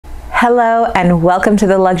Hello and welcome to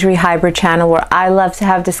the Luxury Hybrid channel, where I love to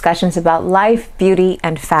have discussions about life, beauty,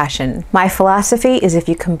 and fashion. My philosophy is if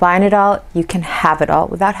you combine it all, you can have it all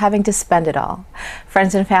without having to spend it all.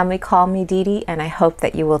 Friends and family call me Dee Dee, and I hope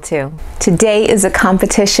that you will too. Today is a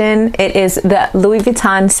competition. It is the Louis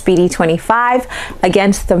Vuitton Speedy 25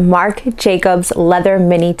 against the Marc Jacobs Leather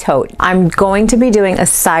Mini Tote. I'm going to be doing a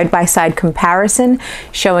side-by-side comparison,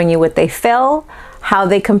 showing you what they fill, how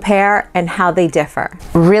they compare, and how they differ.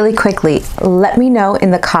 Really quickly, let me know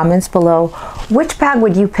in the comments below, which bag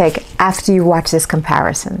would you pick after you watch this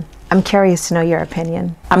comparison? I'm curious to know your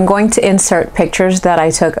opinion. I'm going to insert pictures that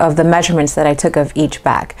I took of the measurements that I took of each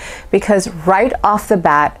bag, because right off the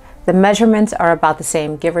bat, the measurements are about the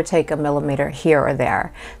same, give or take a millimeter here or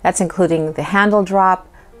there. That's including the handle drop,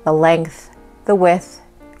 the length, the width,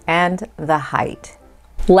 and the height.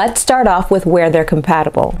 Let's start off with where they're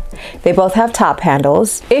compatible. They both have top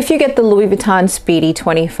handles. If you get the Louis Vuitton Speedy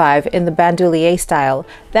 25 in the bandoulier style,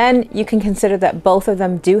 then you can consider that both of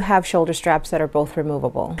them do have shoulder straps that are both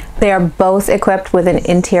removable. They are both equipped with an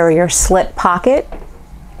interior slit pocket,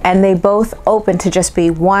 and they both open to just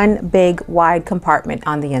be one big wide compartment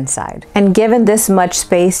on the inside. And given this much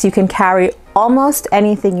space, you can carry almost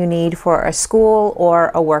anything you need for a school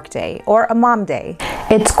or a work day or a mom day.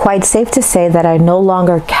 It's quite safe to say that I no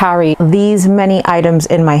longer carry these many items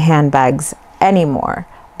in my handbags anymore.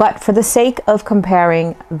 But for the sake of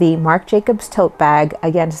comparing the Marc Jacobs tote bag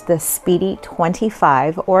against the Speedy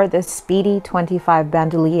 25 or the Speedy 25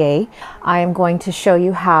 bandoulier, I am going to show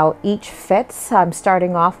you how each fits. I'm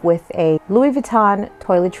starting off with a Louis Vuitton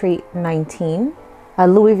Toiletry 19, a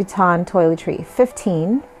Louis Vuitton Toiletry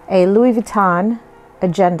 15, a Louis Vuitton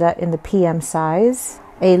Agenda in the PM size,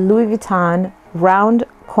 a Louis Vuitton round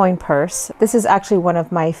coin purse. This is actually one of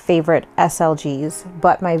my favorite SLGs,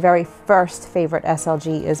 but my very first favorite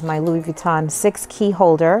SLG is my Louis Vuitton 6 key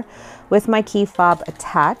holder with my key fob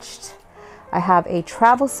attached. I have a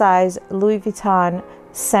travel size Louis Vuitton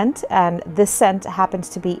scent, and this scent happens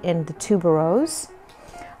to be in the tuberose.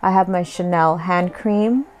 I have my Chanel hand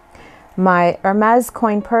cream, my Hermes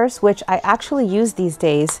coin purse, which I actually use these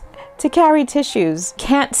days to carry tissues.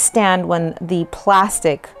 Can't stand when the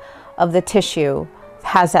plastic of the tissue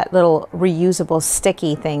has that little reusable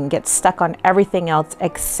sticky thing, gets stuck on everything else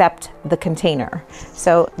except the container.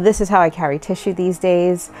 So this is how I carry tissue these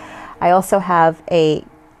days. I also have a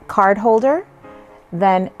card holder,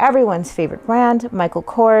 then everyone's favorite brand, Michael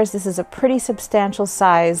Kors. This is a pretty substantial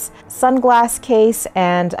size sunglass case,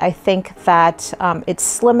 and I think that it's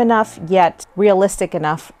slim enough yet realistic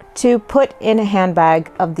enough to put in a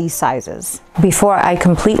handbag of these sizes. Before I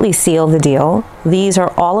completely seal the deal, these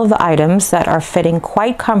are all of the items that are fitting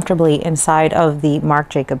quite comfortably inside of the Marc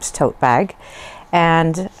Jacobs tote bag.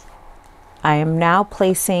 And I am now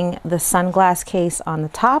placing the sunglass case on the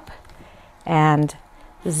top and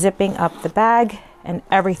zipping up the bag, and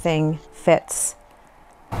everything fits.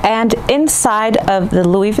 And inside of the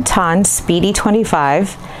Louis Vuitton Speedy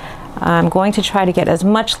 25, I'm going to try to get as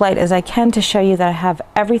much light as I can to show you that I have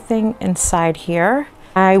everything inside here.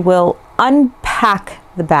 I will unpack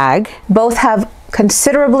the bag. Both have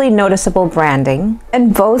considerably noticeable branding,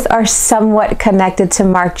 and both are somewhat connected to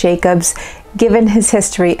Marc Jacobs, given his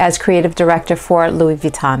history as creative director for Louis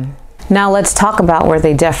Vuitton. Now let's talk about where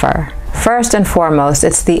they differ. First and foremost,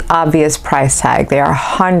 it's the obvious price tag. They are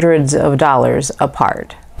hundreds of dollars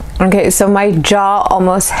apart. Okay, so my jaw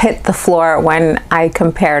almost hit the floor when I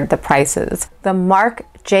compared the prices. The Marc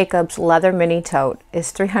Jacobs Leather Mini Tote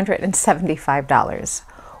is $375,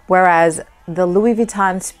 whereas the Louis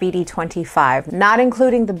Vuitton Speedy 25, not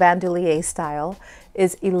including the bandoulier style,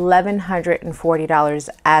 is $1,140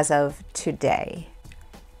 as of today.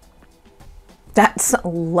 That's a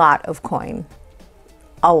lot of coin,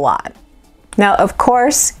 a lot. Now, of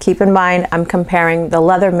course, keep in mind, I'm comparing the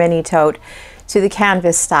leather mini tote to the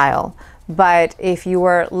canvas style, but if you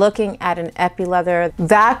were looking at an epi leather,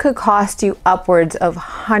 that could cost you upwards of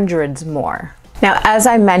hundreds more. Now, as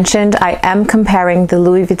I mentioned, I am comparing the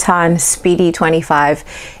Louis Vuitton Speedy 25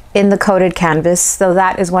 in the coated canvas, so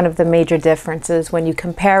that is one of the major differences when you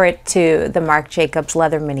compare it to the Marc Jacobs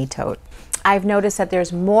Leather Mini Tote. I've noticed that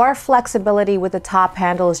there's more flexibility with the top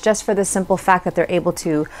handles, just for the simple fact that they're able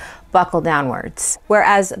to buckle downwards.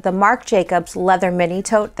 Whereas the Marc Jacobs Leather Mini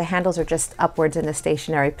Tote, the handles are just upwards in a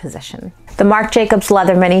stationary position. The Marc Jacobs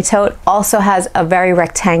Leather Mini Tote also has a very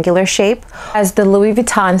rectangular shape, as the Louis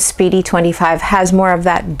Vuitton Speedy 25 has more of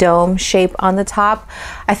that dome shape on the top.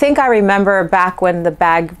 I think I remember back when the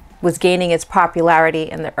bag was gaining its popularity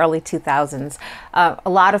in the early 2000s, a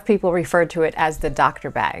lot of people referred to it as the doctor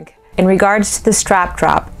bag. In regards to the strap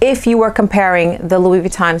drop, if you were comparing the Louis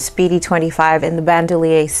Vuitton Speedy 25 in the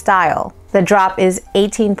bandolier style, the drop is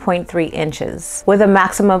 18.3 inches with a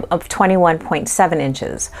maximum of 21.7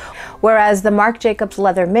 inches, whereas the Marc Jacobs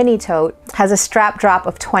leather mini tote has a strap drop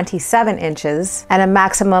of 27 inches and a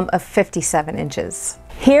maximum of 57 inches.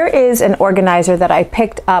 Here is an organizer that I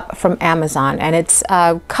picked up from Amazon, and it's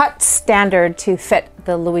cut standard to fit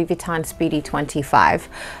the Louis Vuitton Speedy 25.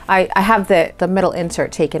 I have the middle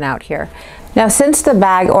insert taken out here. Now, since the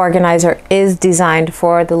bag organizer is designed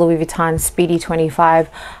for the Louis Vuitton Speedy 25,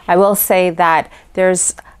 I will say that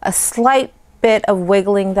there's a slight bit of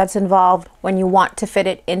wiggling that's involved when you want to fit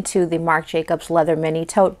it into the Marc Jacobs leather mini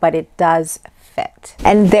tote, but it does fit.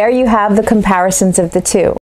 And there you have the comparisons of the two.